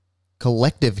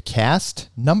Collective Cast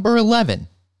number 11,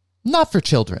 Not for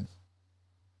Children.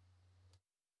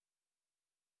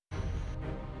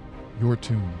 You're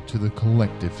tuned to the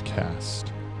Collective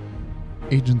Cast.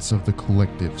 Agents of the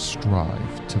Collective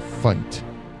strive to fight,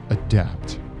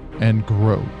 adapt, and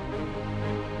grow.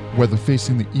 Whether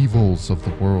facing the evils of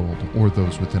the world or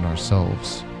those within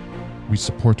ourselves, we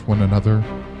support one another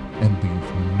and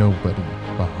leave nobody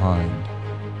behind.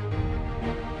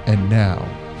 And now,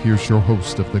 here's your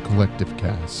host of the Collective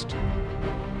Cast,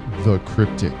 the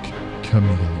Cryptic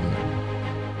Chameleon.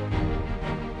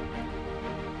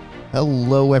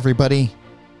 Hello, everybody.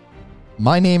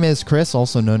 My name is Chris,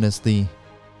 also known as the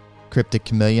Cryptic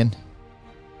Chameleon.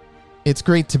 It's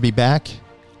great to be back.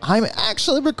 I'm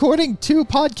actually recording 2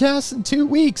 podcasts in 2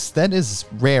 weeks. That is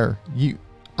rare.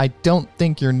 I don't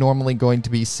think you're normally going to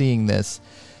be seeing this.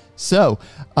 So,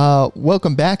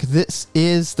 welcome back. This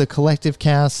is the Collective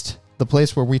Cast, the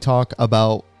place where we talk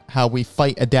about how we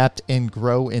fight, adapt, and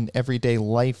grow in everyday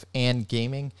life and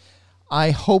gaming.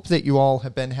 I hope that you all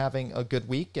have been having a good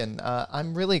week, and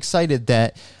I'm really excited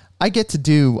that I get to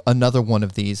do another one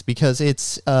of these because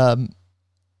it's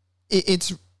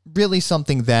really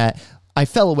something that I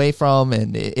fell away from,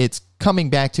 and it's coming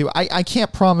back to. I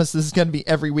can't promise this is going to be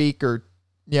every week or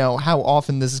how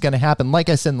often this is going to happen. Like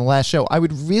I said in the last show, I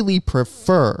would really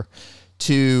prefer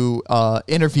to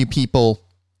interview people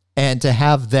and to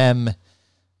have them,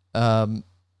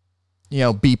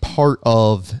 be part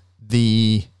of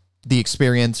the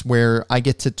experience where I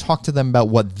get to talk to them about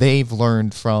what they've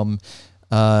learned from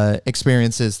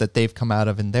experiences that they've come out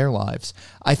of in their lives.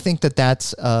 I think that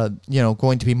that's,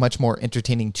 going to be much more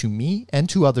entertaining to me and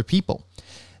to other people.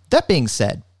 That being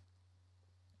said,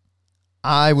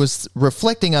 I was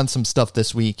reflecting on some stuff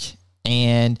this week,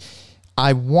 and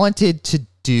I wanted to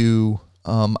do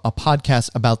a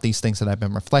podcast about these things that I've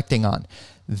been reflecting on.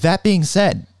 That being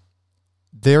said,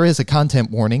 there is a content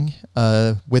warning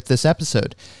with this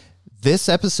episode. This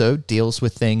episode deals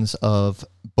with topics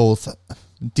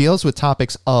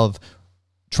of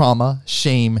trauma,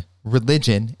 shame,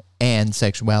 religion, and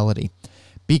sexuality.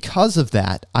 Because of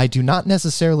that, I do not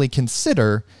necessarily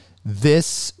consider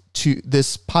this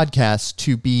podcast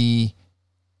to be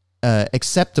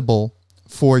acceptable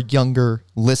for younger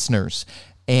listeners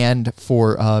and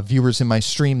for viewers in my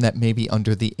stream that may be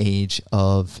under the age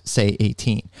of, say,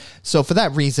 18. So for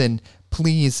that reason,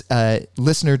 please,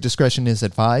 listener discretion is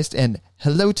advised. And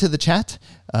hello to the chat.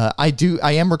 I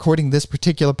am recording this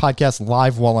particular podcast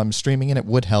live while I'm streaming, and it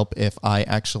would help if I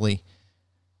actually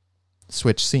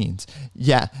switch scenes.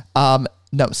 Yeah.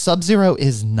 No, Sub-Zero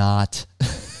is not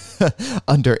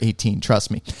under 18,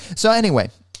 trust me. So anyway,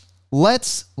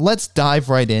 let's dive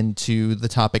right into the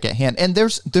topic at hand. And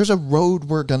there's a road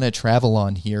we're going to travel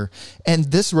on here, and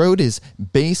this road is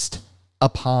based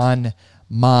upon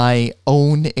my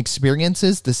own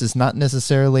experiences. This is not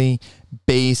necessarily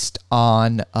based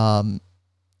on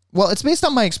it's based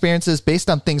on my experiences, based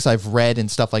on things I've read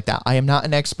and stuff like that. I am not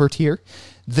an expert here.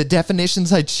 The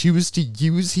definitions I choose to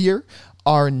use here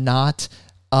are not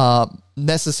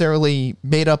necessarily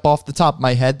made up off the top of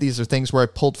my head. These are things where I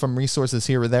pulled from resources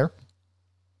here or there.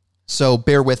 So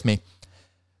bear with me.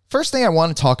 First thing I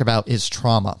want to talk about is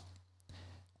trauma.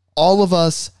 All of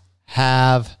us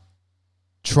have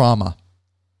trauma.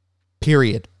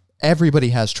 Period. Everybody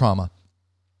has trauma.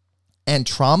 And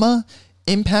trauma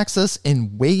impacts us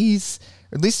in ways,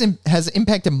 or at least has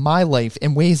impacted my life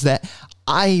in ways that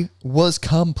I was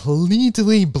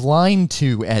completely blind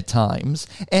to at times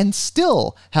and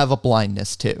still have a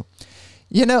blindness to.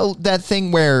 You know, that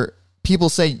thing where people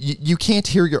say you can't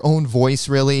hear your own voice,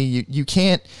 really. You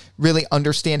can't really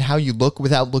understand how you look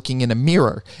without looking in a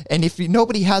mirror. And if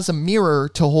nobody has a mirror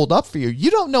to hold up for you, you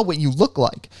don't know what you look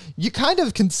like. You kind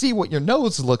of can see what your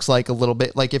nose looks like a little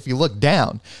bit, like if you look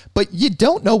down, but you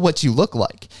don't know what you look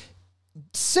like.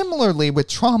 Similarly, with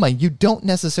trauma, you don't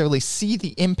necessarily see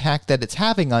the impact that it's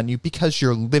having on you because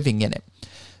you're living in it.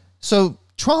 So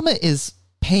trauma is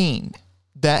pain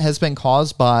that has been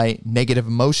caused by negative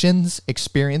emotions,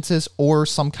 experiences, or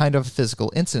some kind of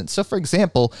physical incident. So for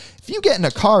example, if you get in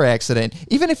a car accident,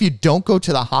 even if you don't go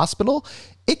to the hospital,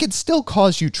 it could still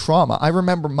cause you trauma. I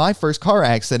remember my first car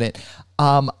accident.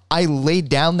 I laid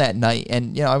down that night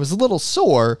and, I was a little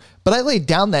sore, but I laid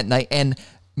down that night and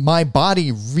my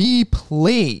body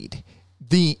replayed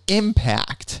the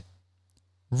impact,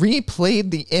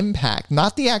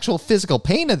 not the actual physical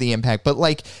pain of the impact, but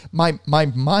like my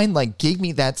mind like gave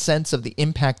me that sense of the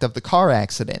impact of the car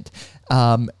accident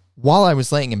while I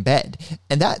was laying in bed.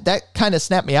 And that kind of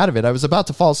snapped me out of it. I was about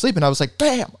to fall asleep and I was like,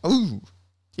 bam, ooh,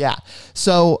 yeah.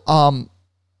 So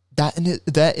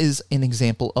that is an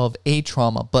example of a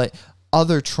trauma, but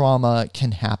Other trauma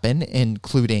can happen,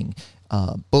 including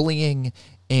bullying,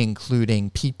 including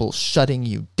people shutting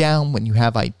you down when you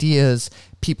have ideas,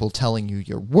 people telling you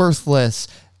you're worthless,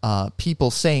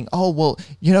 people saying, oh, well,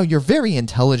 you're very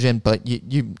intelligent, but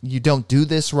you don't do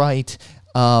this right.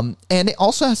 And it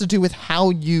also has to do with how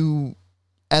you,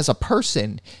 as a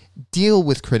person, deal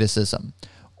with criticism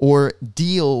or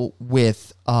deal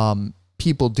with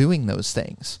people doing those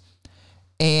things.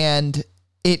 And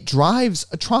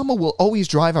trauma will always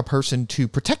drive a person to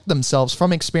protect themselves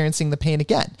from experiencing the pain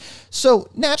again. So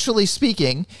naturally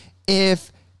speaking,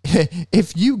 if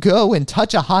you go and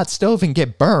touch a hot stove and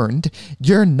get burned,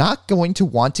 you're not going to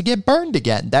want to get burned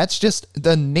again. That's just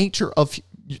the nature of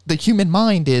the human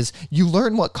mind. Is you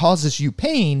learn what causes you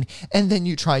pain and then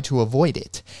you try to avoid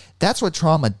it. That's what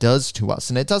trauma does to us.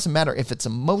 And it doesn't matter if it's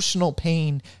emotional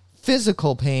pain,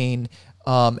 physical pain,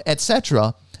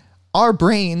 etc. Our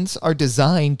brains are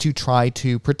designed to try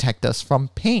to protect us from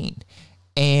pain.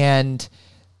 And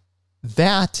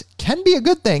that can be a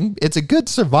good thing. It's a good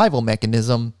survival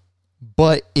mechanism,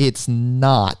 but it's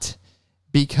not.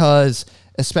 Because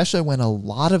especially when a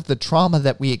lot of the trauma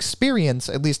that we experience,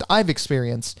 at least I've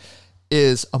experienced,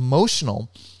 is emotional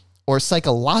or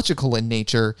psychological in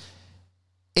nature,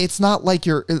 it's not like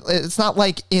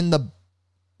in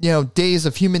the days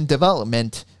of human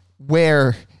development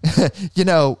where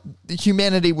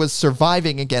humanity was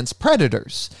surviving against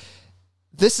predators.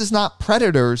 This is not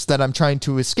predators that I'm trying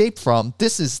to escape from.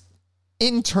 This is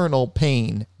internal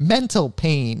pain, mental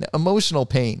pain, emotional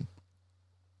pain.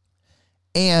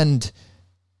 And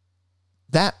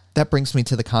that brings me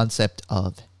to the concept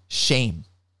of shame.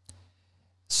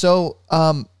 So,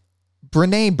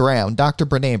 Brené Brown, Dr.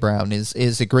 Brené Brown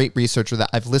is a great researcher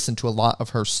that I've listened to a lot of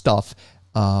her stuff.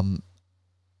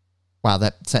 Wow,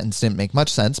 that sentence didn't make much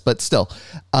sense, but still.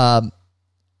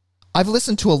 I've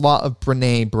listened to a lot of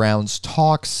Brené Brown's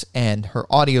talks and her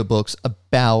audiobooks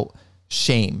about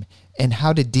shame and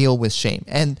how to deal with shame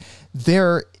and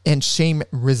shame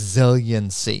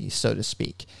resiliency, so to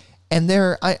speak. And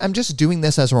I'm just doing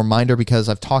this as a reminder because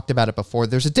I've talked about it before.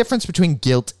 There's a difference between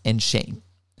guilt and shame.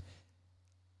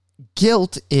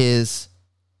 Guilt is,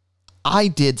 I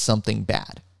did something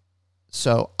bad.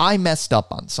 So I messed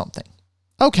up on something.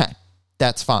 Okay,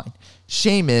 that's fine.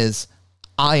 Shame is,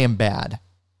 I am bad.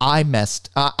 I am messed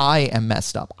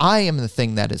up. I am the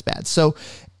thing that is bad. So,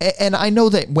 and I know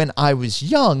that when I was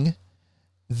young,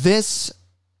 this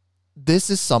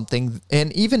is something,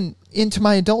 and even into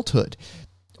my adulthood,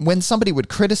 when somebody would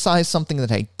criticize something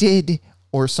that I did,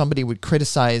 or somebody would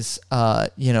criticize,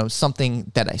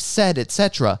 something that I said,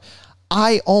 etc.,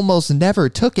 I almost never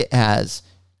took it as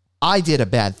I did a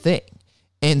bad thing.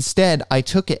 Instead, I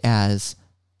took it as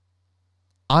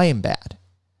I am bad.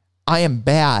 I am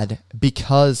bad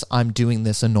because I'm doing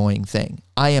this annoying thing.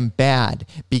 I am bad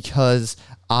because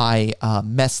I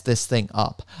messed this thing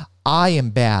up. I am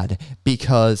bad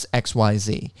because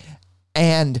XYZ.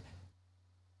 And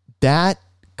that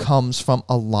comes from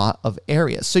a lot of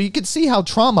areas. So you can see how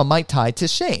trauma might tie to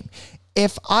shame.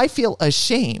 If I feel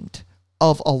ashamed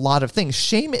of a lot of things,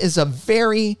 shame is a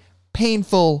very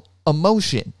painful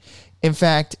emotion. In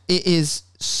fact, it is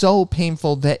so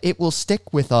painful that it will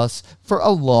stick with us for a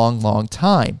long, long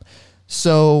time.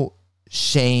 So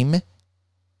shame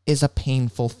is a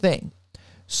painful thing.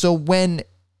 So when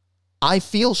I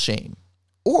feel shame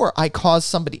or I cause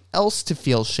somebody else to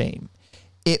feel shame,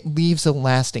 it leaves a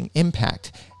lasting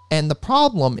impact. And the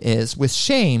problem is with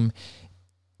shame,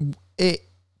 it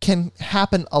can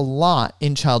happen a lot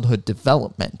in childhood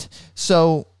development.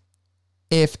 So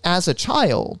if as a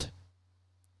child,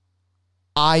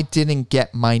 I didn't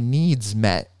get my needs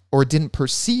met or didn't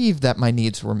perceive that my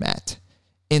needs were met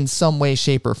in some way,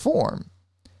 shape, or form,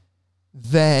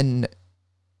 then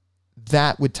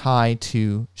that would tie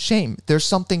to shame. There's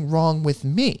something wrong with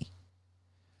me.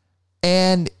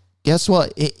 And guess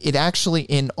what? It actually,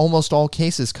 in almost all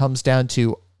cases, comes down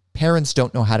to parents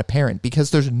don't know how to parent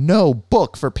because there's no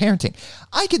book for parenting.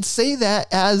 I could say that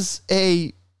as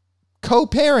a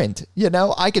co-parent,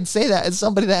 I could say that as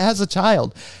somebody that has a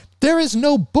child. There is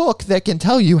no book that can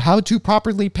tell you how to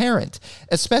properly parent,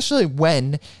 especially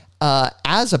when,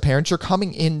 as a parent, you're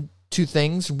coming into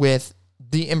things with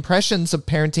the impressions of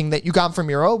parenting that you got from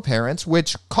your own parents,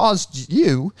 which caused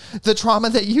you the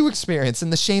trauma that you experienced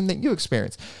and the shame that you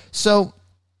experienced. So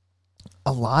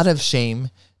a lot of shame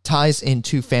ties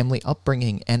into family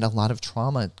upbringing, and a lot of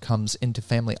trauma comes into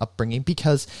family upbringing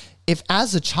because if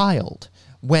as a child,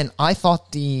 when I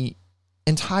thought the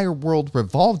entire world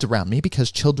revolved around me,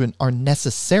 because children are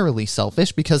necessarily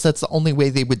selfish because that's the only way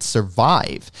they would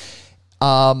survive,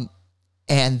 and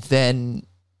then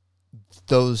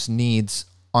those needs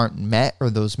aren't met, or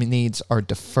those needs are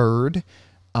deferred,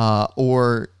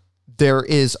 or there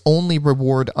is only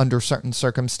reward under certain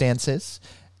circumstances,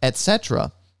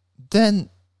 etc., then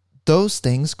those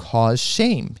things cause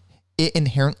shame. It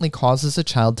inherently causes a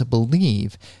child to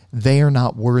believe they are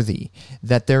not worthy,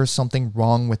 that there is something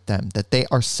wrong with them, that they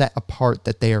are set apart,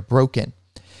 that they are broken.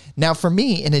 Now, for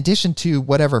me, in addition to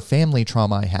whatever family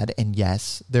trauma I had, and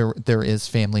yes, there is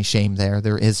family shame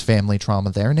there is family trauma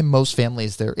there, and in most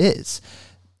families there is.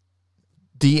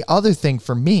 The other thing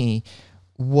for me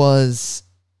was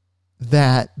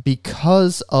that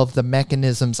because of the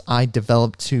mechanisms I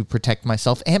developed to protect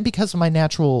myself, and because of my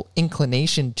natural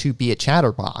inclination to be a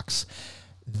chatterbox,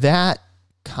 that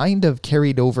kind of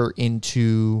carried over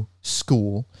into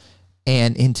school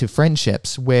and into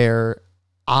friendships, where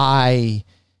I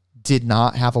did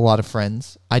not have a lot of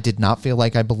friends. I did not feel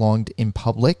like I belonged in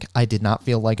public. I did not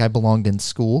feel like I belonged in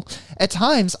school. At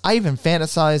times, I even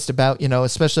fantasized about,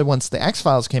 especially once the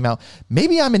X-Files came out,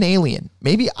 maybe I'm an alien.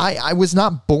 Maybe I was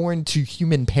not born to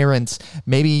human parents.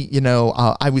 Maybe,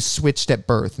 I was switched at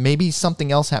birth. Maybe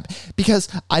something else happened, because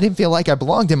I didn't feel like I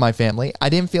belonged in my family. I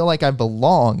didn't feel like I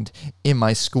belonged in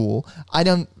my school. I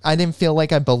didn't feel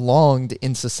like I belonged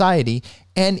in society.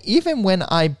 And even when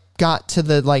I got to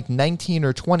the 19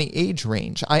 or 20 age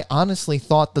range, I honestly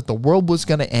thought that the world was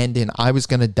going to end and I was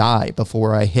going to die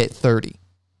before I hit 30.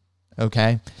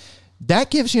 Okay?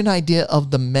 That gives you an idea of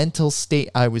the mental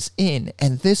state I was in,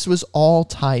 and this was all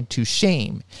tied to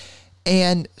shame.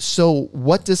 And so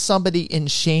what does somebody in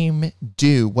shame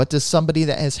do? What does somebody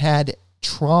that has had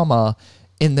trauma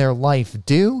in their life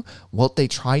do? Well, they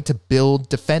try to build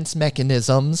defense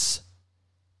mechanisms.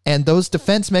 And those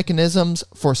defense mechanisms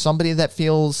for somebody that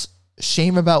feels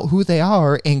shame about who they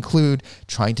are include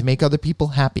trying to make other people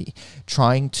happy,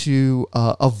 trying to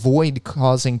avoid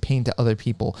causing pain to other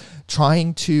people,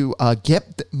 trying to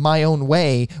get my own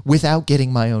way without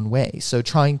getting my own way. So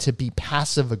trying to be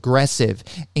passive aggressive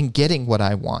in getting what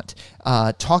I want,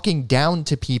 talking down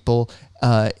to people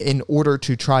in order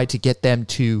to try to get them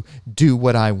to do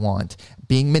what I want,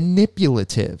 being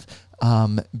manipulative,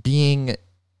 being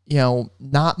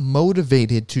not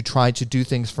motivated to try to do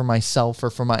things for myself or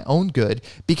for my own good,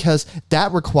 because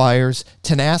that requires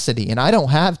tenacity. And I don't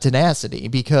have tenacity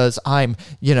because I'm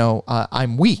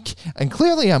weak. And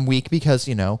clearly I'm weak because,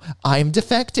 I'm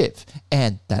defective.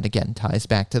 And that again ties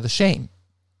back to the shame.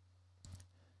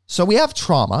 So we have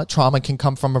trauma. Trauma can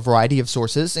come from a variety of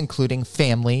sources, including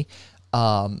family,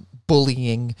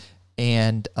 bullying,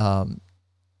 and,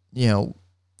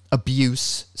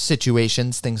 abuse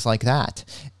situations, things like that.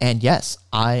 And yes,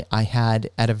 I had,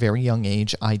 at a very young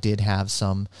age, I did have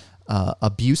some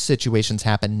abuse situations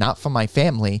happen, not from my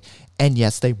family. And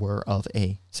yes, they were of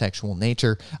a sexual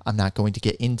nature. I'm not going to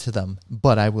get into them,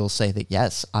 but I will say that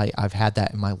yes, I've had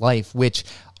that in my life, which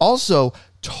also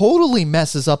totally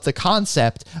messes up the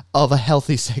concept of a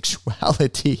healthy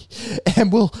sexuality.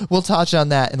 And we'll touch on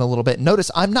that in a little bit. Notice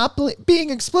I'm not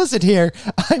being explicit here.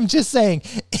 I'm just saying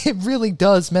it really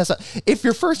does mess up. If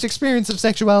your first experience of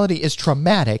sexuality is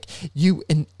traumatic, you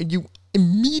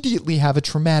immediately have a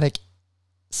traumatic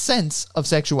sense of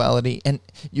sexuality, and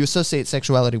you associate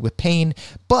sexuality with pain.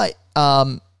 But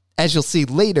as you'll see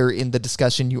later in the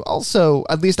discussion, you also,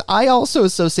 at least I also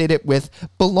associate it with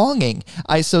belonging.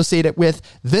 I associate it with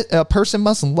a person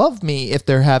must love me if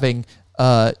they're having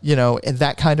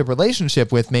that kind of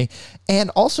relationship with me. And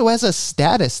also as a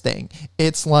status thing,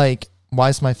 it's like, why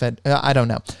is my fed? I don't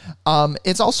know.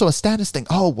 It's also a status thing.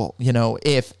 Oh, well,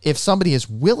 if somebody is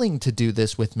willing to do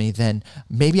this with me, then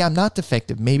maybe I'm not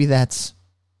defective. Maybe that's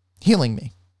healing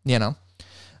me,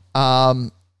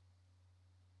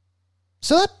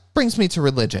 So that brings me to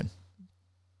religion.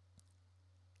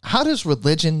 How does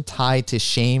religion tie to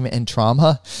shame and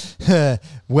trauma?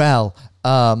 Well,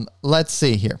 let's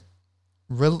see here.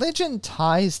 Religion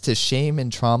ties to shame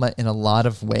and trauma in a lot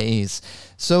of ways.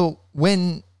 So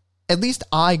when, at least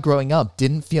I, growing up,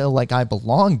 didn't feel like I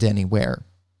belonged anywhere,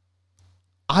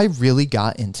 I really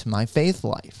got into my faith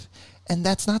life. And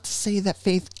that's not to say that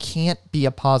faith can't be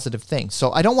a positive thing.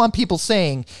 So I don't want people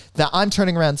saying that I'm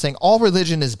turning around saying all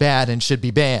religion is bad and should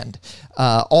be banned.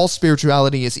 All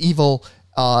spirituality is evil.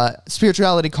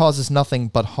 Spirituality causes nothing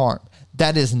but harm.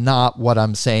 That is not what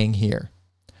I'm saying here.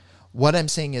 What I'm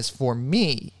saying is, for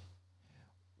me,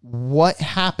 what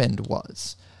happened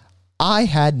was I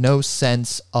had no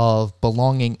sense of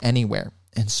belonging anywhere.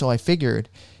 And so I figured,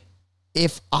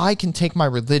 if I can take my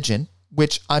religion,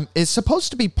 which is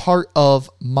supposed to be part of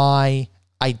my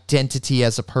identity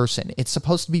as a person. It's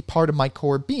supposed to be part of my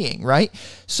core being, right?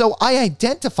 So I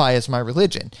identify as my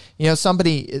religion. You know,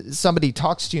 somebody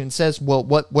talks to you and says, well,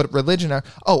 what religion are?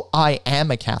 Oh, I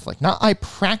am a Catholic. Not I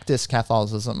practice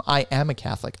Catholicism. I am a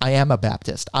Catholic. I am a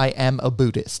Baptist. I am a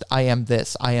Buddhist. I am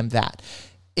this. I am that.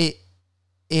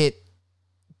 It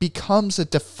becomes a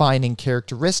defining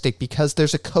characteristic because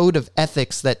there's a code of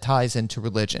ethics that ties into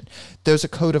religion. There's a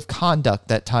code of conduct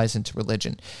that ties into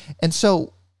religion. And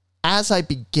so as I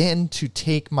begin to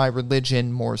take my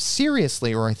religion more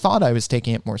seriously, or I thought I was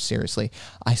taking it more seriously,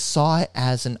 I saw it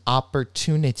as an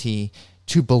opportunity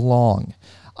to belong.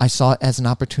 I saw it as an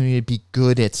opportunity to be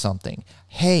good at something.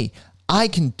 Hey, I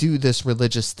can do this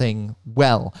religious thing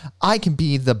well. I can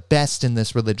be the best in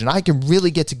this religion. I can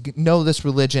really get to know this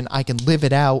religion. I can live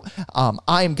it out.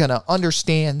 I'm going to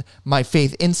understand my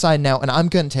faith inside and out, and I'm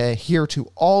going to adhere to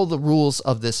all the rules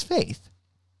of this faith,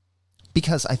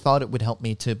 because I thought it would help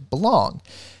me to belong.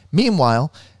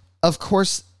 Meanwhile, of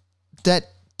course, that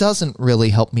doesn't really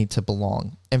help me to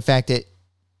belong. In fact, it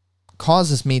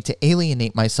causes me to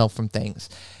alienate myself from things.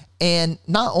 And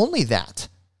not only that,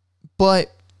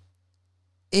 but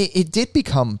it did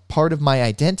become part of my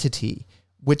identity,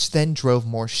 which then drove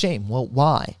more shame. Well,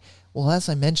 why? Well, as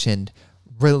I mentioned,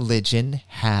 religion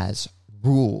has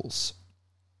rules.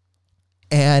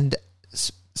 And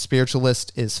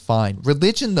spiritualist is fine.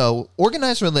 Religion, though,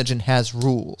 organized religion has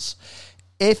rules.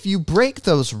 If you break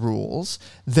those rules,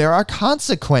 there are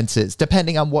consequences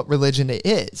depending on what religion it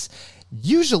is.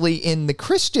 Usually in the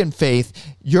Christian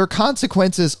faith, your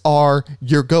consequences are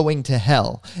you're going to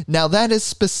hell. Now, that is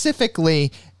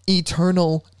specifically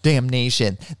eternal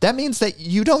damnation. That means that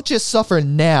you don't just suffer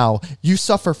now, you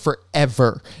suffer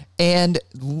forever. And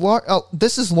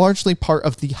this is largely part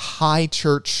of the high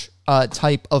church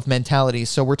type of mentality.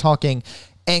 So we're talking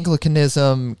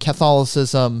Anglicanism,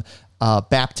 Catholicism,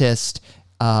 Baptist,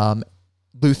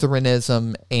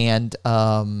 Lutheranism, and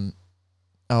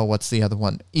what's the other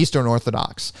one? Eastern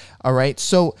Orthodox. All right.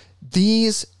 So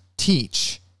these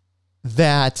teach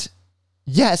that,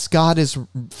 yes, God is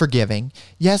forgiving.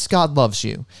 Yes, God loves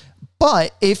you.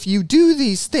 But if you do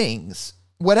these things,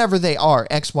 whatever they are,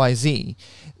 X, Y, Z,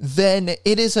 then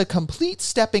it is a complete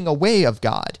stepping away of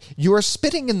God. You are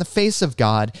spitting in the face of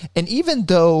God. And even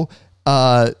though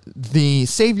the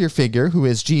Savior figure, who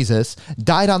is Jesus,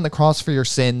 died on the cross for your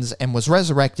sins and was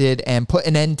resurrected and put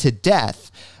an end to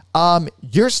death,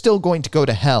 you're still going to go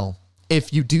to hell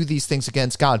if you do these things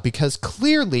against God, because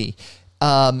clearly,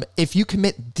 if you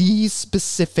commit these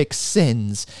specific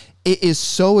sins, it is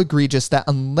so egregious that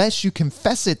unless you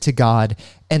confess it to God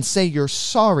and say you're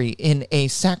sorry in a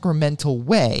sacramental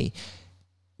way,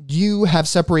 you have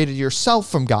separated yourself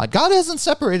from God. God hasn't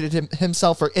separated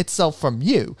himself or itself from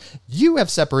you. You have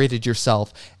separated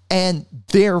yourself, and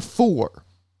therefore,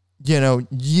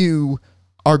 you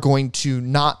are going to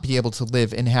not be able to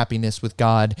live in happiness with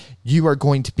God. You are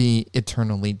going to be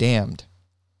eternally damned.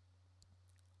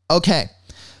 Okay,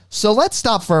 so let's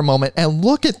stop for a moment and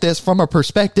look at this from a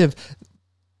perspective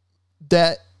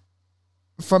that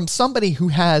from somebody who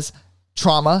has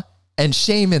trauma and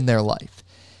shame in their life.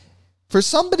 For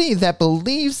somebody that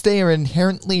believes they are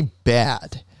inherently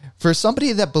bad, for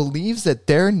somebody that believes that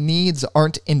their needs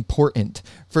aren't important,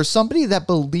 for somebody that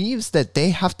believes that they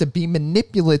have to be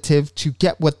manipulative to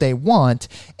get what they want,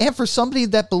 and for somebody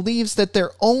that believes that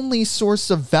their only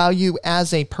source of value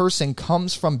as a person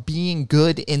comes from being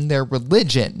good in their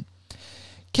religion.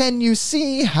 Can you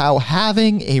see how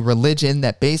having a religion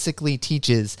that basically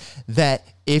teaches that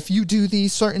if you do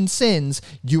these certain sins,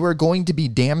 you are going to be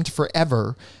damned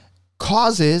forever,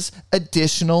 causes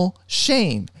additional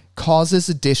shame, causes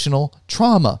additional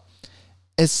trauma,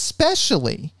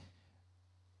 especially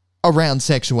around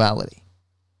sexuality.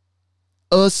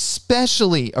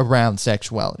 Especially around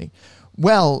sexuality.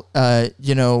 Well,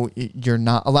 you're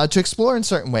not allowed to explore in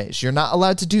certain ways. You're not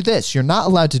allowed to do this. You're not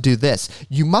allowed to do this.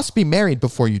 You must be married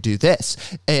before you do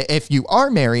this. If you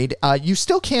are married, you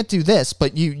still can't do this,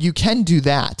 but you can do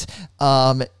that.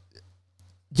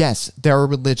 Yes, there are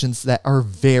religions that are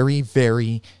very,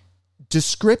 very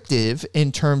descriptive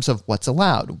in terms of what's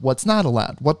allowed, what's not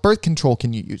allowed, what birth control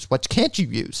can you use, what can't you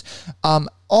use,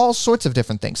 all sorts of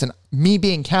different things. And me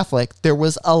being Catholic, there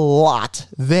was a lot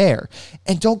there.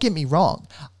 And don't get me wrong,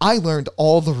 I learned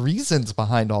all the reasons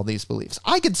behind all these beliefs.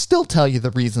 I could still tell you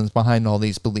the reasons behind all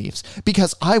these beliefs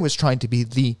because I was trying to be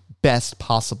the best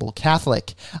possible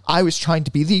Catholic. I was trying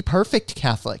to be the perfect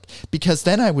Catholic because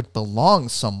then I would belong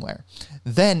somewhere.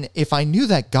 Then if I knew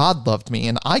that God loved me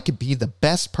and I could be the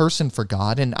best person for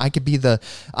God, and I could be a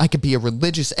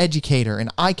religious educator,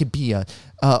 and I could be a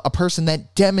person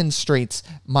that demonstrates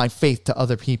my faith to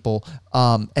other people,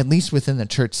 at least within the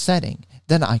church setting,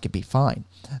 then I could be fine.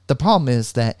 The problem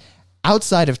is that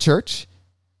outside of church,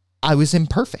 I was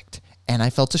imperfect and I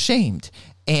felt ashamed.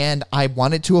 And I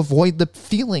wanted to avoid the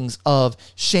feelings of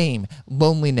shame,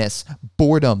 loneliness,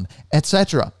 boredom,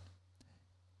 etc.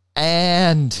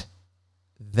 And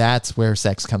that's where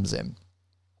sex comes in.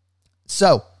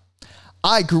 So,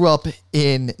 I grew up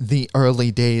in the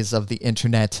early days of the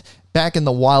internet, back in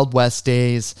the Wild West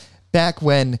days, back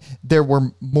when there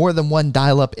were more than one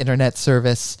dial-up internet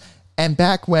service, and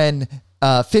back when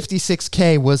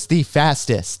 56K was the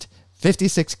fastest.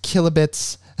 56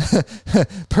 kilobits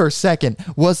per second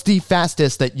was the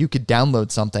fastest that you could download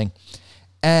something.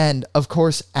 And of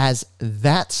course, as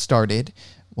that started,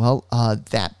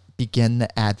 that began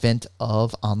the advent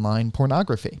of online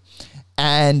pornography.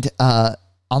 And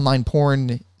online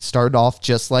porn started off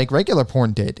just like regular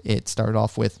porn did. It started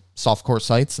off with softcore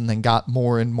sites and then got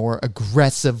more and more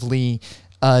aggressively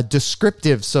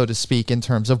descriptive, so to speak, in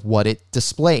terms of what it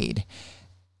displayed.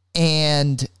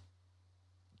 And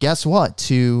guess what?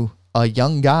 To a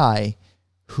young guy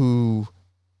who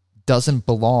doesn't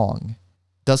belong,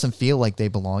 doesn't feel like they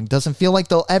belong, doesn't feel like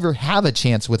they'll ever have a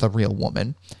chance with a real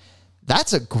woman,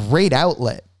 that's a great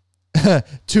outlet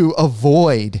to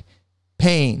avoid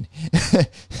pain.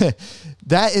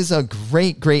 That is a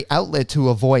great outlet to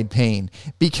avoid pain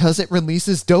because it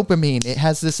releases dopamine. It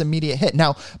has this immediate hit.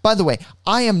 Now, by the way,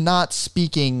 I am not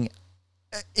speaking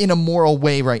in a moral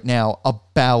way right now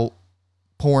about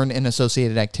porn and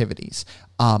associated activities.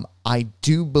 I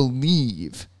do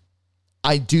believe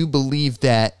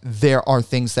that there are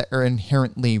things that are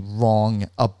inherently wrong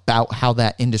about how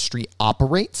that industry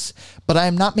operates, but I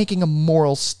am not making a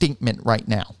moral statement right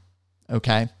now.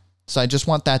 Okay? So I just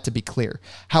want that to be clear.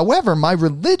 However, my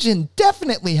religion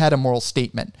definitely had a moral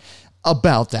statement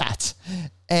about that.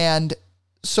 And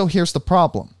so here's the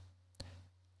problem.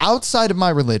 Outside of my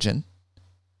religion,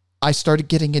 I started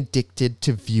getting addicted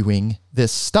to viewing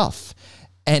this stuff.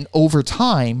 And over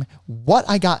time, what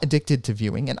I got addicted to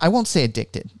viewing, and I won't say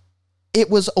addicted, it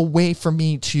was a way for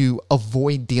me to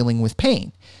avoid dealing with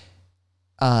pain.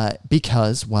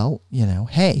 Because,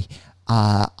 hey,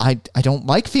 I don't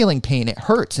like feeling pain. It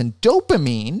hurts. And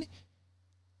dopamine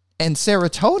and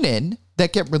serotonin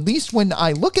that get released when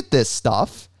I look at this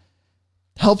stuff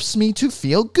helps me to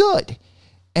feel good.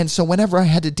 And so whenever I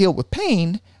had to deal with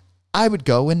pain, I would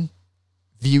go and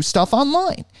view stuff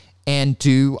online and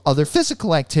do other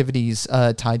physical activities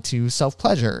tied to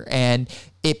self-pleasure. And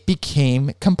it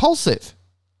became compulsive,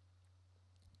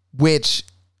 which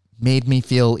made me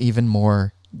feel even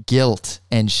more guilt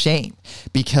and shame,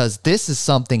 because this is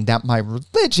something that my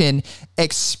religion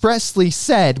expressly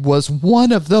said was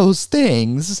one of those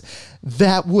things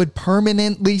that would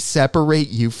permanently separate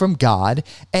you from God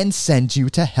and send you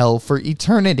to hell for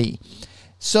eternity.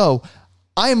 So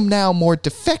I am now more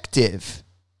defective.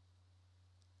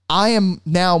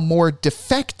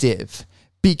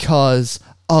 Because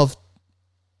of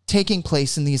taking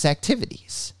place in these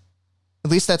activities.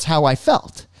 At least that's how I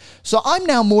felt. So I'm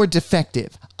now more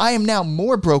defective. I am now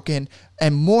more broken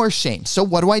and more shame. So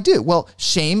what do? Well,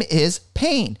 shame is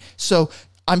pain. So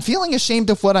I'm feeling ashamed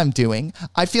of what I'm doing.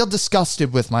 I feel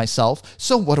disgusted with myself.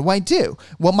 So what do?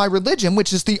 Well, my religion,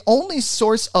 which is the only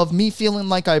source of me feeling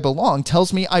like I belong,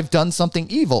 tells me I've done something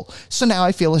evil. So now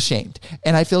I feel ashamed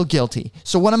and I feel guilty.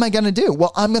 So what am I going to do?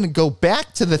 Well, I'm going to go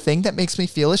back to the thing that makes me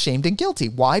feel ashamed and guilty.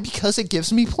 Why? Because it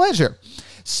gives me pleasure.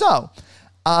 So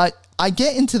I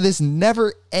get into this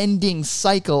never-ending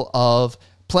cycle of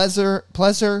pleasure,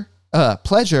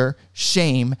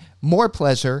 shame, more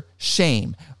pleasure,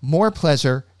 shame, more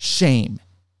pleasure, shame.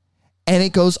 And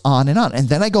it goes on. And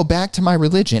then I go back to my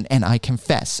religion and I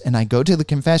confess and I go to the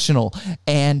confessional.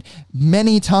 And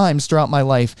many times throughout my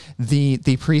life, the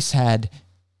priest had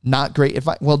not great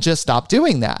advice. Well, just stop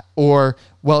doing that. Or,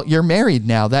 well, you're married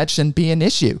now. That shouldn't be an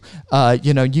issue.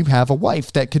 You have a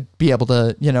wife that could be able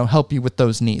to, help you with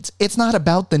those needs. It's not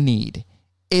about the need.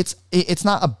 It's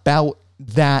not about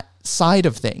that side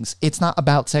of things. It's not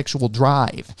about sexual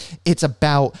drive. It's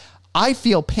about, I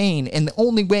feel pain, and the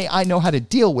only way I know how to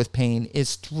deal with pain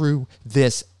is through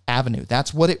this avenue.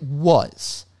 That's what it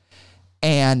was.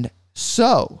 And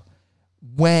so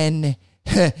when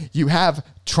you have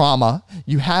trauma,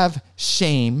 you have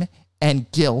shame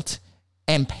and guilt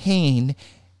and pain,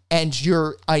 and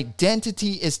your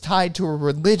identity is tied to a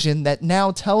religion that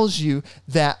now tells you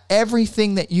that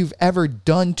everything that you've ever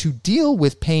done to deal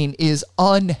with pain is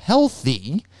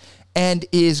unhealthy and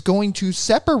is going to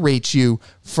separate you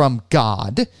from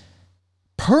God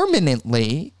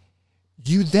permanently,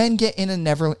 you then get in a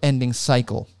never-ending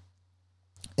cycle.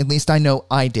 At least I know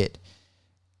I did.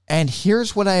 And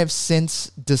here's what I have since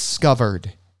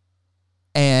discovered,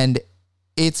 and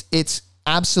it's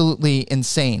absolutely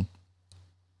insane,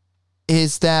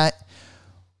 is that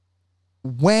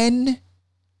when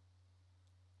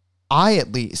I,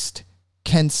 at least,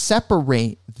 can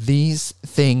separate these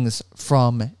things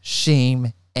from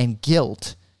shame and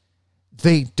guilt,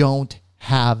 they don't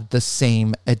have the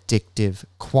same addictive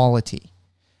quality.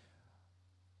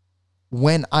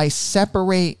 When I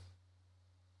separate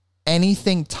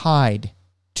anything tied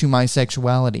to my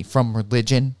sexuality from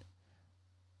religion,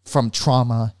 from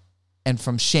trauma, and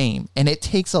from shame, and it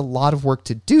takes a lot of work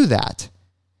to do that,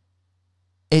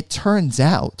 it turns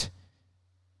out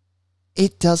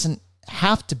it doesn't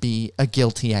have to be a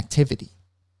guilty activity.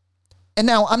 And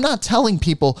now, I'm not telling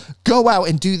people, go out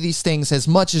and do these things as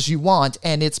much as you want,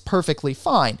 and it's perfectly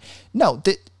fine. No,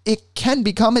 it can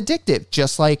become addictive,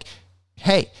 just like,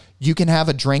 hey, you can have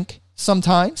a drink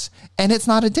sometimes, and it's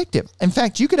not addictive. In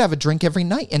fact, you could have a drink every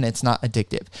night, and it's not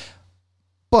addictive.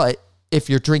 But if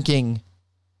you're drinking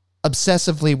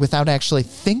obsessively without actually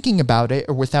thinking about it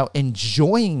or without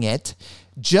enjoying it,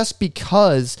 just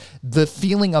because the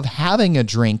feeling of having a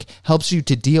drink helps you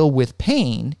to deal with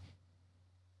pain,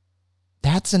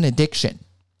 that's an addiction.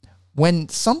 When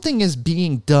something is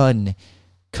being done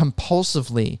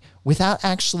compulsively without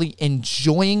actually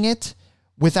enjoying it,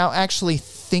 without actually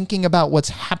thinking about what's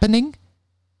happening,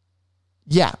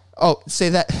 yeah. Oh, say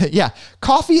that. Yeah.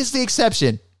 Coffee is the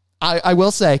exception. I will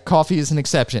say coffee is an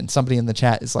exception. Somebody in the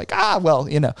chat is like, well,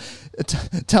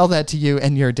 tell that to you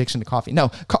and your addiction to coffee. No,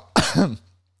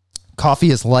 coffee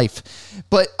is life.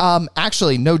 But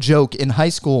actually, no joke, in high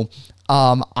school,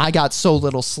 I got so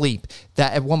little sleep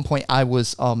that at one point I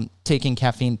was taking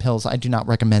caffeine pills. I do not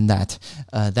recommend that.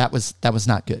 That was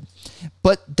not good.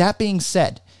 But that being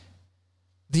said,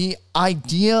 the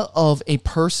idea of a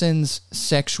person's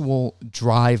sexual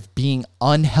drive being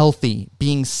unhealthy,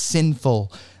 being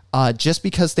sinful, just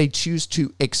because they choose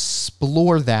to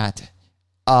explore that,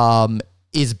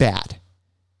 is bad.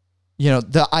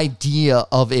 The idea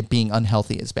of it being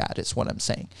unhealthy is bad, is what I'm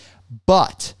saying.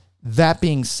 But that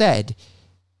being said,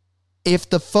 if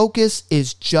the focus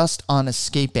is just on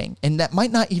escaping, and that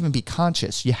might not even be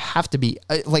conscious, you have to be,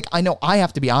 I know I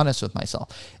have to be honest with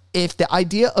myself. If the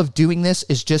idea of doing this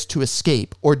is just to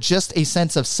escape or just a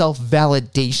sense of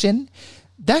self-validation,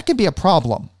 that could be a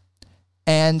problem.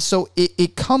 And so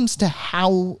it comes to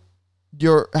how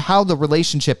the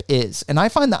relationship is. And I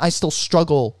find that I still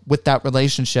struggle with that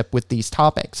relationship with these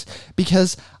topics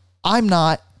because I'm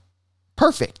not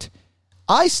perfect.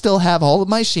 I still have all of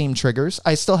my shame triggers.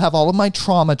 I still have all of my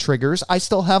trauma triggers. I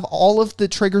still have all of the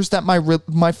triggers that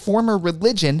my former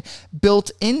religion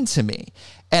built into me.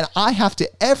 And I have to,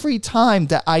 every time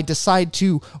that I decide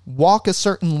to walk a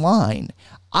certain line,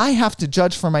 I have to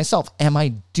judge for myself. Am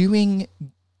I doing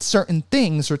certain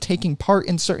things or taking part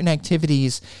in certain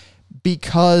activities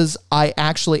because I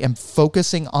actually am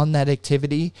focusing on that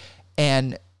activity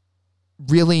and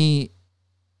really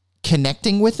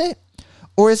connecting with it?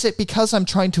 Or is it because I'm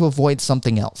trying to avoid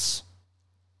something else?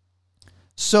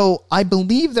 So I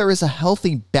believe there is a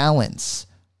healthy balance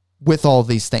with all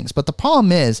these things. But the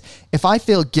problem is, if I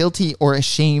feel guilty or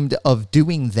ashamed of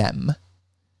doing them,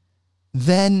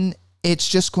 then it's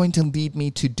just going to lead me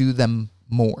to do them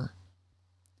more.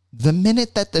 The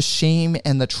minute that the shame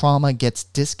and the trauma gets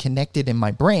disconnected in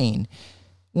my brain,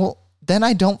 well, then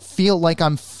I don't feel like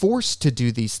I'm forced to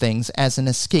do these things as an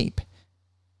escape.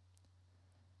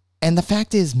 And the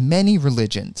fact is, many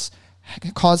religions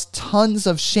cause tons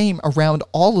of shame around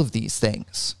all of these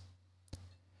things.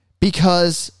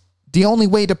 Because the only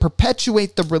way to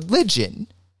perpetuate the religion,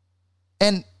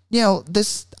 and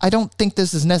I don't think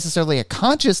this is necessarily a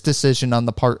conscious decision on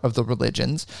the part of the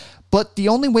religions, but the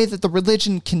only way that the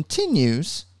religion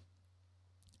continues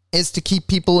is to keep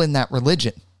people in that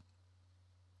religion.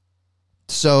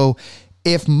 So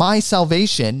if my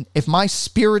salvation, if my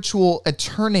spiritual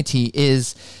eternity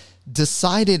is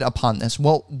decided upon this,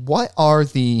 well, what are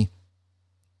the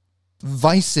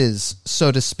vices,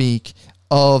 so to speak,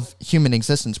 of human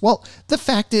existence? Well, the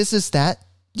fact is that,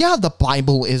 yeah, the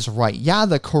Bible is right. Yeah,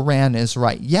 the Quran is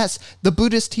right. Yes, the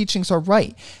Buddhist teachings are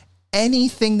right.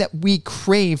 Anything that we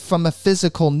crave from a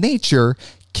physical nature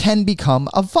can become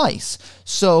a vice.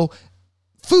 So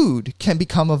food can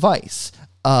become a vice.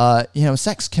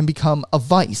 sex can become a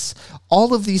vice.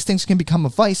 All of these things can become a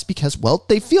vice because, well,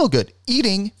 they feel good.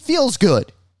 Eating feels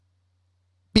good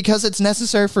because it's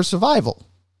necessary for survival.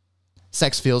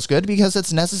 Sex feels good because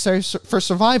it's necessary for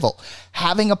survival.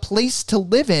 Having a place to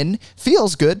live in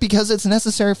feels good because it's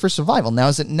necessary for survival. Now,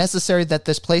 is it necessary that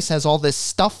this place has all this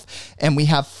stuff and we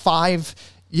have 5,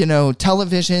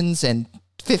 televisions and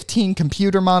 15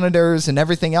 computer monitors and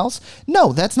everything else?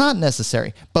 No, that's not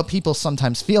necessary. But people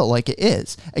sometimes feel like it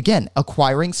is. Again,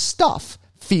 acquiring stuff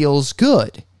feels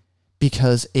good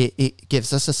because it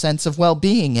gives us a sense of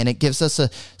well-being and it gives us a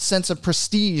sense of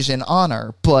prestige and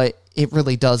honor, but it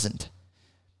really doesn't.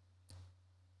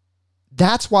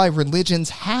 That's why religions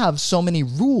have so many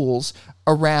rules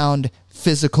around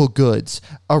physical goods,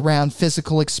 around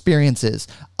physical experiences,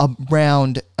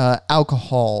 around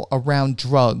alcohol, around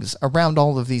drugs, around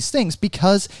all of these things,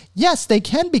 because yes, they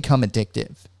can become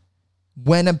addictive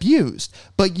when abused,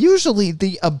 but usually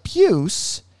the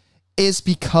abuse is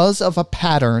because of a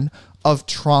pattern of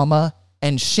trauma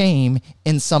and shame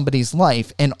in somebody's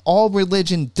life, and all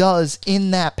religion does in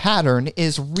that pattern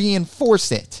is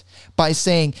reinforce it by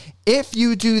saying, if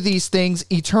you do these things,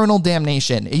 eternal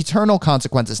damnation, eternal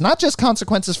consequences, not just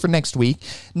consequences for next week,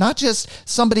 not just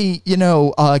somebody,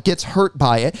 gets hurt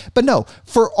by it, but no,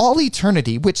 for all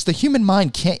eternity, which the human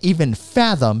mind can't even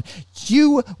fathom,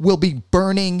 you will be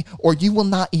burning or you will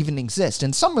not even exist.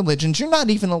 In some religions, you're not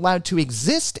even allowed to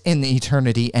exist in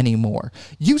eternity anymore.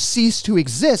 You cease to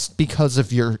exist because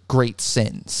of your great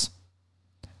sins.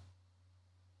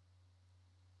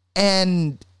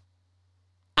 And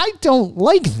I don't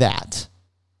like that.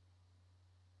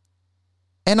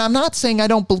 And I'm not saying I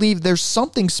don't believe there's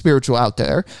something spiritual out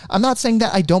there. I'm not saying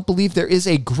that I don't believe there is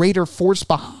a greater force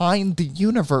behind the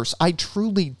universe. I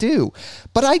truly do.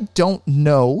 But I don't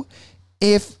know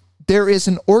if there is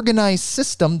an organized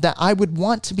system that I would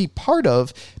want to be part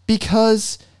of,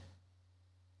 because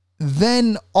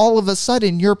then all of a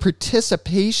sudden your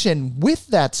participation with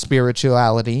that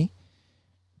spirituality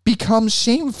becomes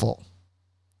shameful.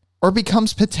 Or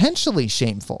becomes potentially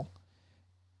shameful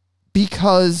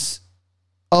because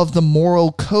of the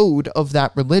moral code of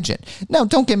that religion. Now,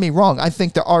 don't get me wrong. I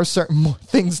think there are certain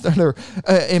things that are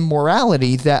in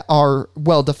morality that are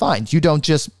well defined. You don't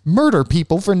just murder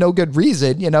people for no good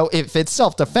reason. If it's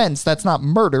self-defense, that's not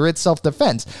murder, it's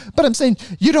self-defense. But I'm saying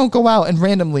you don't go out and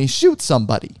randomly shoot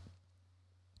somebody.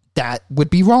 That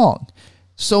would be wrong.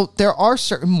 So there are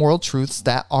certain moral truths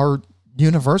that are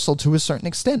universal to a certain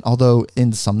extent, although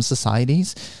in some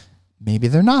societies, maybe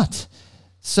they're not.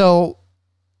 So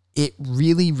it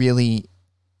really, really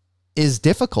is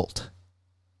difficult.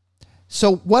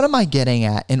 So what am I getting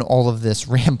at in all of this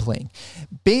rambling?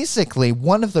 Basically,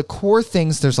 one of the core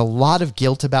things there's a lot of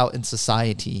guilt about in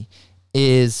society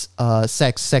is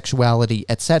sex, sexuality,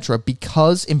 etc.,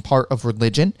 because in part of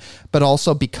religion, but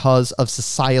also because of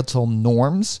societal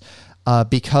norms.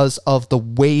 Because of the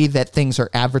way that things are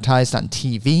advertised on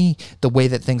TV, the way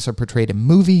that things are portrayed in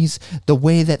movies, the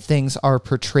way that things are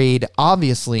portrayed,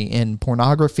 obviously, in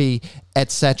pornography,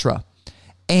 etc.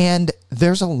 And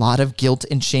there's a lot of guilt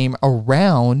and shame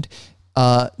around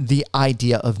the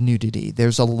idea of nudity.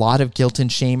 There's a lot of guilt and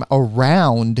shame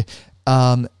around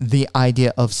the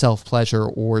idea of self-pleasure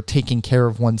or taking care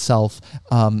of oneself,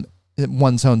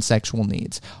 one's own sexual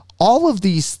needs. All of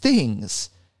these things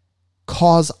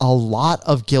cause a lot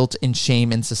of guilt and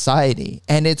shame in society.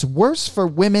 And it's worse for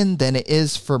women than it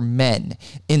is for men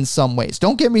in some ways.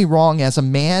 Don't get me wrong, as a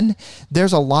man,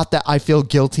 there's a lot that I feel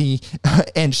guilty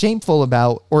and shameful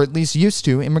about, or at least used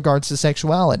to, in regards to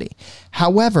sexuality.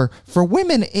 However, for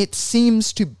women, it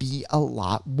seems to be a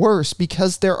lot worse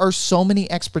because there are so many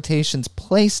expectations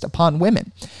placed upon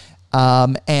women.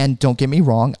 And don't get me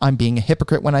wrong, I'm being a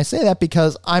hypocrite when I say that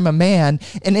because I'm a man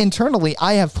and internally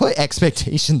I have put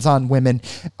expectations on women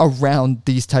around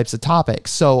these types of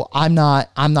topics. So I'm not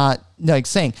like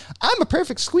saying I'm a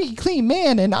perfect squeaky clean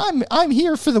man and I'm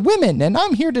here for the women and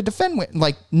I'm here to defend women.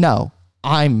 Like, no,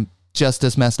 I'm just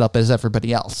as messed up as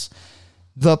everybody else.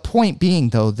 The point being,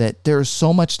 though, that there's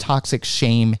so much toxic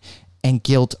shame and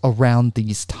guilt around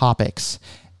these topics,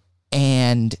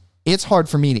 and it's hard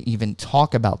for me to even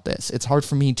talk about this. It's hard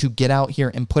for me to get out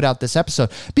here and put out this episode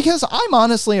because I'm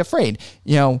honestly afraid,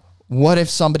 what if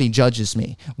somebody judges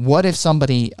me? What if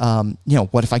somebody,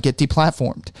 what if I get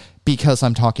deplatformed because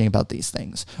I'm talking about these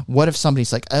things? What if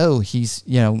somebody's like, oh, he's,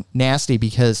 nasty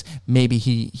because maybe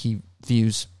he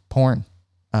views porn,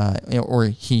 or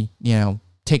he,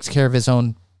 takes care of his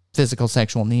own physical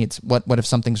sexual needs. What if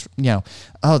something's,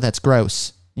 oh, that's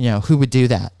gross. Who would do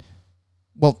that?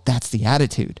 Well, that's the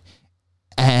attitude.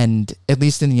 And at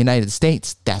least in the United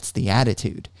States, that's the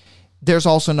attitude. there's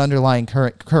also an underlying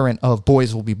current of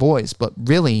boys will be boys, but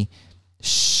really,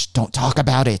 shh, don't talk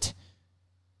about it.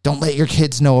 Don't let your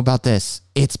kids know about this.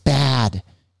 It's bad.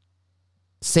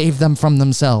 Save them from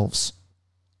themselves.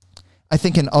 I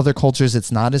think in other cultures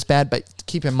it's not as bad, but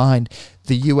keep in mind,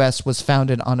 the U.S. was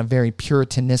founded on a very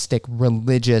puritanistic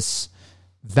religious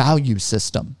value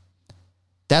system.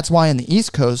 That's why in the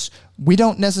East Coast, we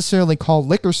don't necessarily call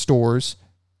liquor stores.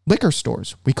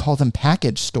 We call them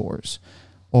package stores.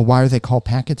 Well, why are they called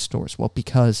package stores? Well,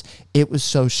 because it was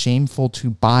so shameful to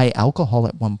buy alcohol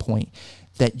at one point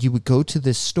that you would go to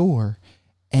this store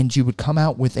and you would come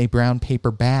out with a brown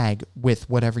paper bag with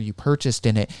whatever you purchased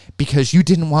in it because you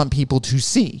didn't want people to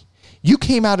see. You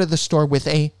came out of the store with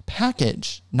a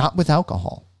package, not with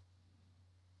alcohol.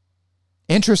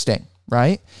 Interesting,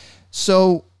 right?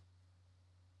 So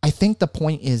I think the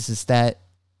point is that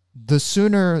the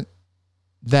sooner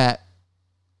that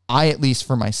I, at least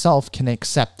for myself, can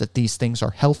accept that these things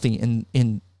are healthy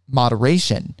in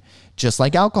moderation, just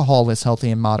like alcohol is healthy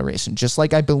in moderation, just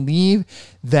like I believe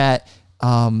that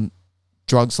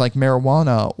drugs like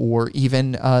marijuana or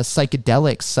even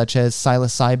psychedelics such as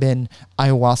psilocybin,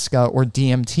 ayahuasca, or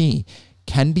DMT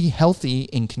can be healthy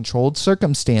in controlled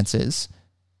circumstances.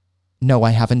 No,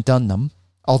 I haven't done them.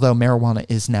 Although marijuana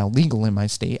is now legal in my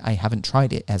state, I haven't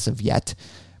tried it as of yet.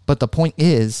 But the point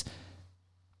is,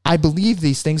 I believe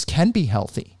these things can be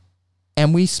healthy.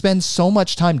 And we spend so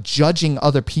much time judging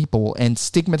other people and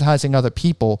stigmatizing other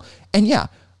people. And yeah,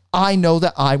 I know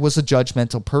that I was a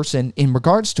judgmental person in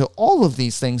regards to all of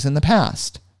these things in the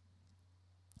past.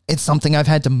 It's something I've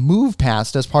had to move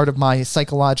past as part of my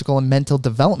psychological and mental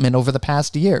development over the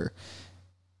past year.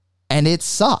 And it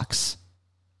sucks.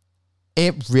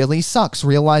 It really sucks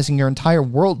realizing your entire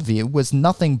worldview was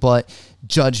nothing but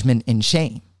judgment and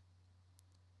shame.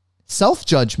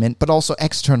 Self-judgment, but also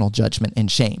external judgment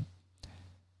and shame.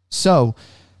 So,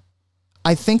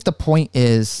 I think the point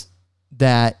is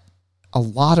that a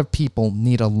lot of people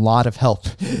need a lot of help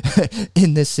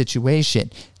in this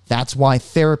situation. That's why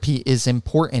therapy is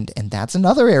important, and that's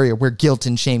another area where guilt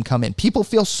and shame come in. People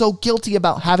feel so guilty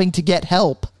about having to get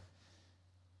help.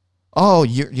 Oh,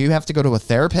 you have to go to a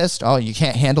therapist? Oh, you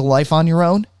can't handle life on your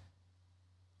own?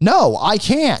 No, I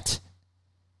can't.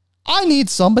 I need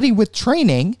somebody with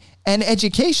training and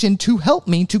education to help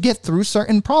me to get through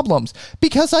certain problems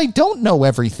because I don't know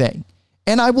everything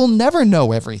and I will never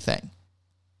know everything.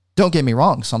 Don't get me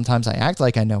wrong. Sometimes I act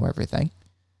like I know everything,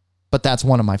 but that's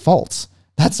one of my faults.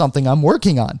 That's something I'm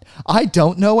working on. I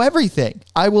don't know everything.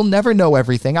 I will never know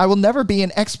everything. I will never be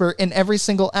an expert in every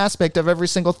single aspect of every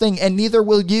single thing, and neither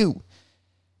will you.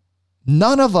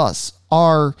 None of us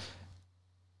are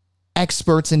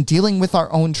experts in dealing with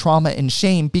our own trauma and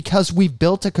shame because we've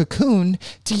built a cocoon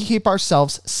to keep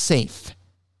ourselves safe.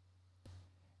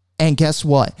 And guess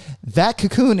what? That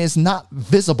cocoon is not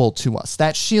visible to us.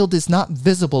 That shield is not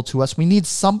visible to us. We need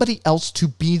somebody else to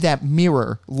be that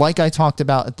mirror, like I talked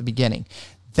about at the beginning.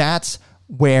 That's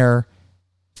where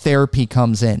therapy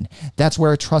comes in. That's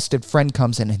where a trusted friend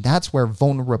comes in. And that's where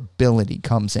vulnerability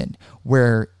comes in,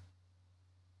 where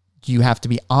you have to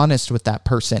be honest with that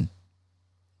person.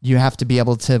 You have to be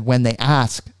able to, when they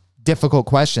ask difficult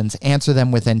questions, answer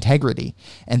them with integrity.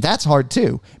 And that's hard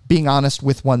too, being honest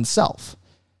with oneself.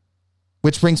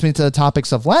 Which brings me to the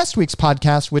topics of last week's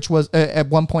podcast, which was, at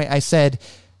one point I said,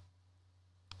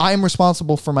 I am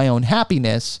responsible for my own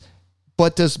happiness,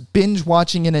 but does binge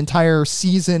watching an entire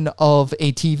season of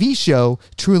a TV show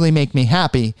truly make me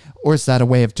happy, or is that a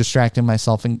way of distracting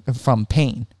myself from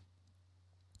pain?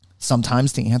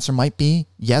 Sometimes the answer might be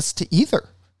yes to either.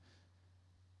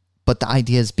 But the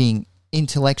idea is being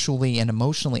intellectually and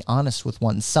emotionally honest with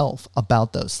oneself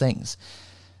about those things.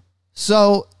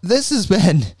 So this has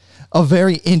been a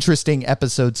very interesting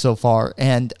episode so far,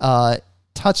 and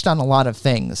touched on a lot of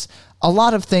things. A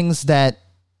lot of things that,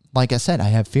 like I said, I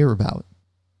have fear about.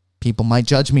 People might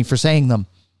judge me for saying them.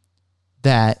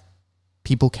 That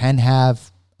people can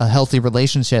have a healthy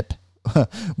relationship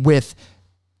with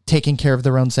taking care of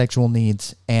their own sexual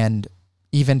needs and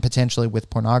even potentially with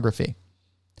pornography.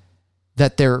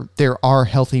 That there are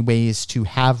healthy ways to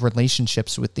have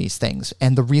relationships with these things.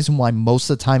 And the reason why most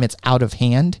of the time it's out of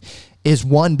hand is,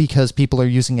 one, because people are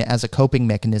using it as a coping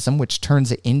mechanism, which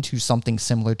turns it into something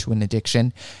similar to an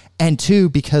addiction. And two,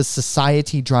 because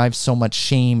society drives so much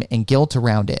shame and guilt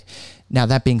around it. Now,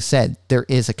 that being said, there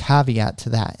is a caveat to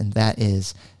that, and that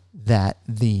is that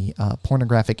the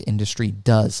pornographic industry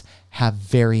does have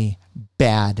very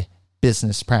bad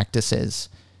business practices,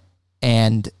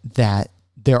 and that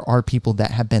there are people that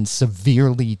have been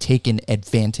severely taken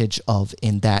advantage of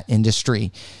in that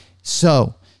industry.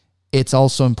 So it's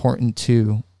also important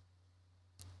to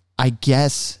I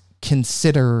guess,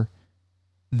 consider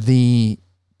the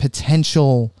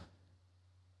potential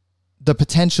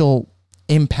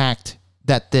impact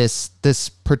that this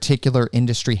particular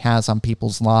industry has on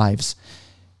people's lives,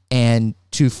 and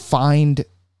to find,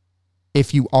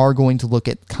 if you are going to look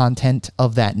at content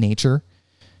of that nature,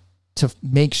 to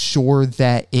make sure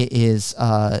that it is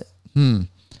that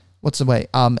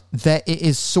it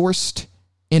is sourced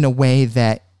in a way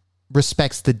that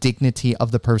respects the dignity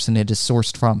of the person it is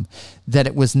sourced from, that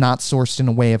it was not sourced in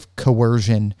a way of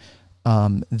coercion,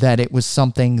 that it was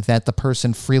something that the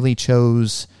person freely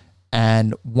chose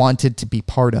and wanted to be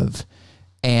part of,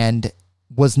 and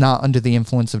was not under the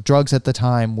influence of drugs at the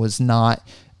time, was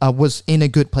in a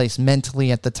good place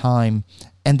mentally at the time,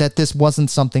 and that this wasn't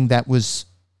something that was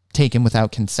taken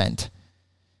without consent.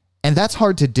 And that's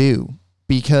hard to do,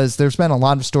 because there's been a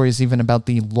lot of stories even about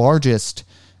the largest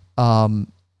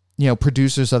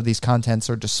producers of these contents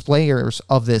or displayers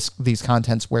of these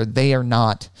contents where they are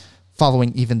not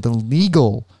following even the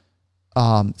legal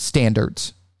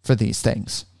standards for these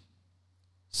things.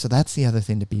 So that's the other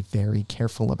thing to be very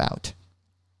careful about.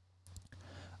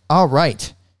 All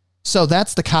right. So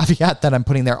that's the caveat that I'm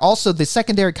putting there. Also, the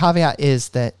secondary caveat is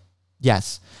that,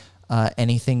 yes,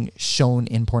 anything shown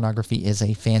in pornography is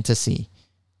a fantasy.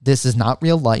 This is not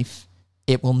real life.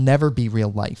 It will never be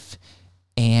real life.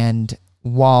 And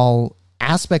while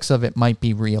aspects of it might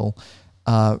be real,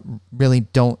 really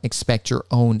don't expect your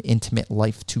own intimate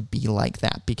life to be like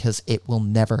that, because it will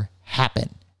never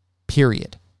happen,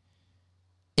 period.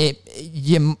 At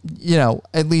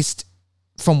least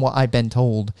from what I've been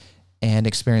told and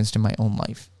experienced in my own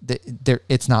life,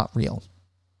 it's not real,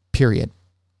 period.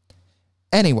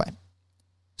 Anyway,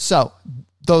 so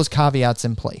those caveats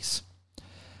in place.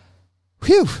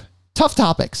 Whew, tough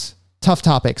topics,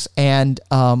 and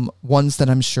ones that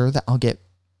I'm sure that I'll get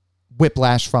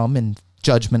whiplash from and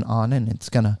judgment on, and it's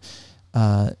going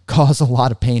to cause a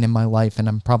lot of pain in my life, and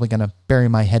I'm probably going to bury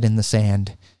my head in the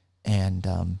sand and,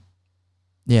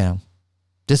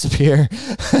 disappear.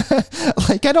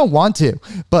 Like, I don't want to,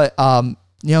 but,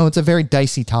 it's a very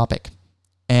dicey topic,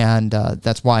 and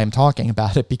that's why I'm talking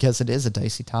about it, because it is a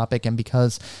dicey topic, and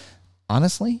because,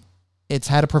 honestly, it's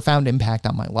had a profound impact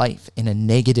on my life in a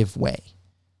negative way.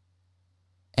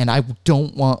 And I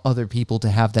don't want other people to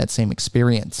have that same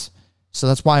experience. So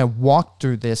that's why I walked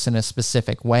through this in a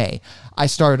specific way. I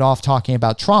started off talking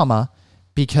about trauma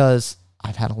because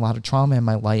I've had a lot of trauma in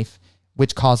my life,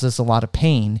 which causes a lot of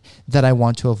pain that I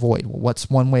want to avoid. Well, what's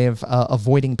one way of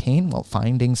avoiding pain? Well,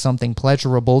 finding something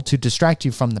pleasurable to distract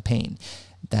you from the pain.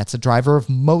 That's a driver of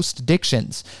most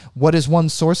addictions. What is one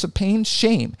source of pain?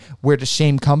 Shame. Where does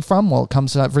shame come from? Well, it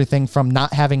comes from everything from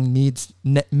not having needs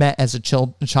met as a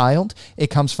child.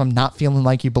 It comes from not feeling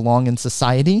like you belong in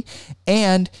society.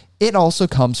 And it also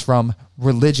comes from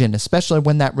religion, especially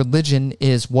when that religion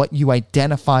is what you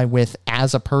identify with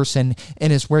as a person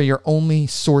and is where your only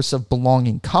source of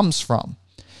belonging comes from.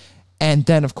 And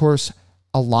then, of course,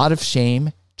 a lot of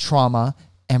shame, trauma,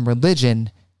 and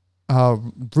religion,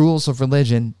 rules of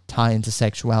religion tie into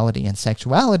sexuality, and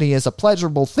sexuality is a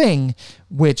pleasurable thing,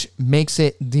 which makes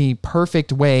it the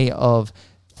perfect way of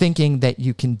thinking that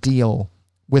you can deal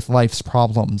with life's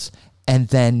problems and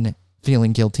then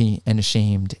feeling guilty and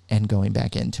ashamed and going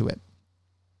back into it.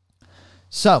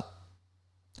 So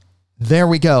there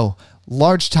we go.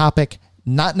 Large topic,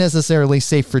 not necessarily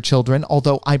safe for children,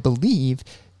 although I believe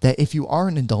that if you are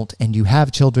an adult and you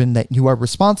have children that you are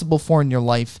responsible for in your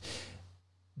life,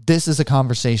 this is a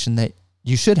conversation that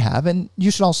you should have, and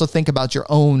you should also think about your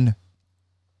own.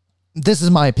 This is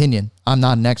my opinion. I'm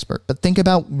not an expert, but think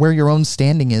about where your own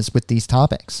standing is with these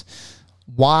topics.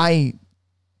 Why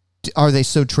are they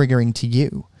so triggering to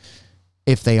you?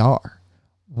 If they are,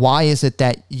 why is it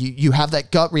that you have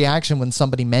that gut reaction when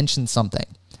somebody mentions something?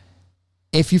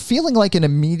 If you're feeling like an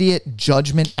immediate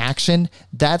judgment action,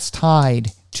 that's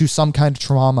tied to some kind of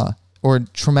trauma or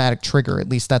traumatic trigger. At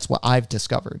least that's what I've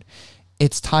discovered.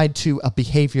 It's tied to a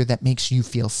behavior that makes you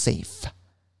feel safe.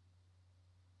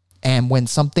 And when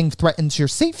something threatens your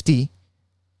safety,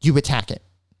 you attack it.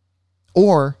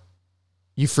 Or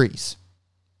you freeze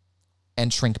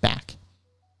and shrink back.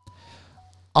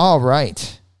 All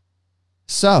right.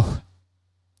 So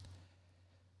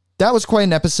that was quite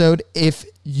an episode. If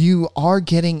you are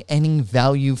getting any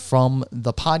value from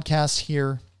the podcast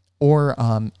here, or,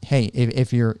 hey,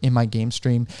 if you're in my game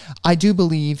stream, I do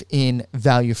believe in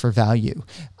value for value.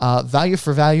 Value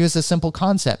for value is a simple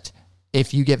concept.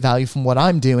 If you get value from what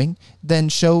I'm doing, then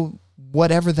show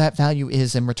whatever that value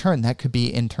is in return. That could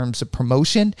be in terms of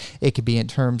promotion. It could be in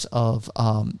terms of,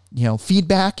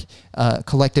 feedback,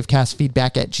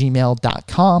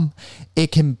 collectivecastfeedback@gmail.com.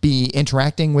 It can be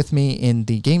interacting with me in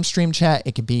the game stream chat.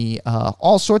 It could be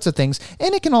all sorts of things.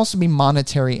 And it can also be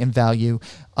monetary in value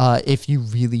if you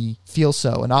really feel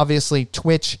so. And obviously,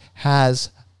 Twitch has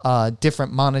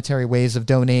different monetary ways of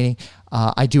donating.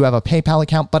 I do have a PayPal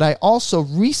account, but I also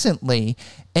recently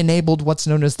enabled what's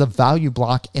known as the value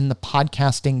block in the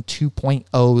Podcasting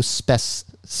 2.0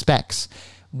 specs.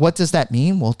 What does that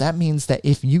mean? Well, that means that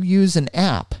if you use an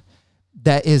app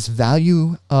that is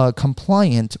value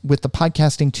compliant with the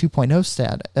Podcasting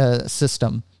 2.0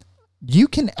 system, you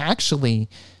can actually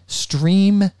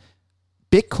stream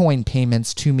Bitcoin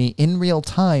payments to me in real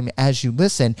time as you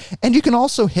listen. And you can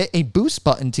also hit a boost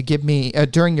button to give me,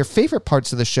 during your favorite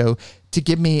parts of the show, to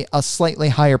give me a slightly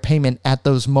higher payment at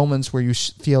those moments where you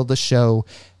feel the show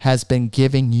has been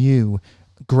giving you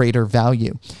greater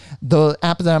value. The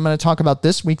app that I'm going to talk about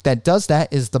this week that does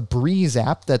that is the Breeze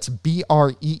app. That's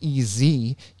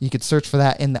Breez. You could search for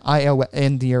that in the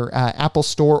in your Apple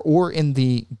Store or in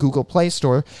the Google Play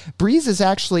Store. Breeze is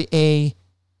actually a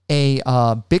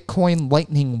Bitcoin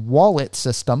Lightning wallet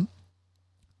system,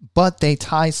 but they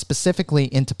tie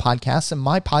specifically into podcasts, and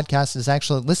my podcast is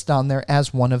actually listed on there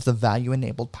as one of the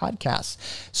value-enabled podcasts.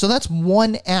 So that's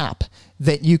one app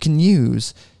that you can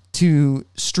use to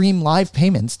stream live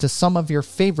payments to some of your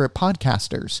favorite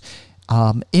podcasters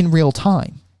in real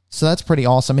time. So that's pretty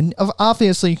awesome. And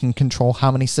obviously, you can control how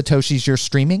many Satoshis you're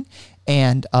streaming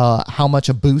and how much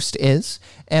a boost is,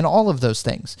 and all of those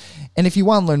things. And if you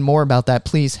want to learn more about that,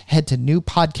 please head to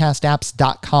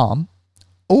newpodcastapps.com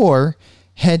or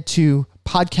head to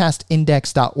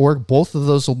podcastindex.org. Both of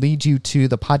those will lead you to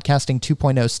the Podcasting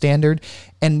 2.0 standard.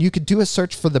 And you could do a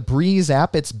search for the Breeze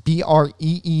app. It's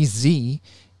Breez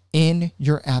in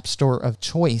your app store of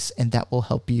choice, and that will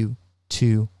help you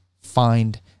to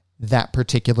find that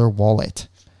particular wallet.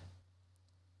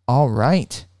 All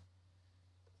right.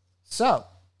 So,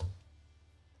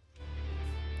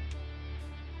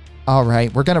 all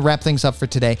right, we're going to wrap things up for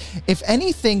today. If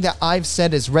anything that I've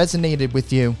said has resonated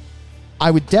with you,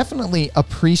 I would definitely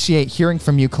appreciate hearing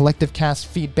from you.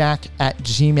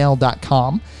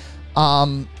 collectivecastfeedback@gmail.com.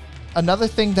 Another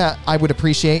thing that I would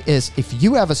appreciate is if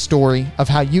you have a story of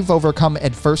how you've overcome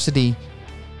adversity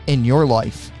in your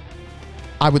life.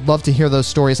 I would love to hear those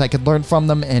stories. I could learn from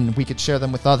them and we could share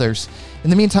them with others.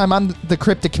 In the meantime, I'm the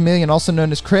Cryptic Chameleon, also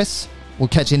known as Chris. We'll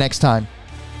catch you next time.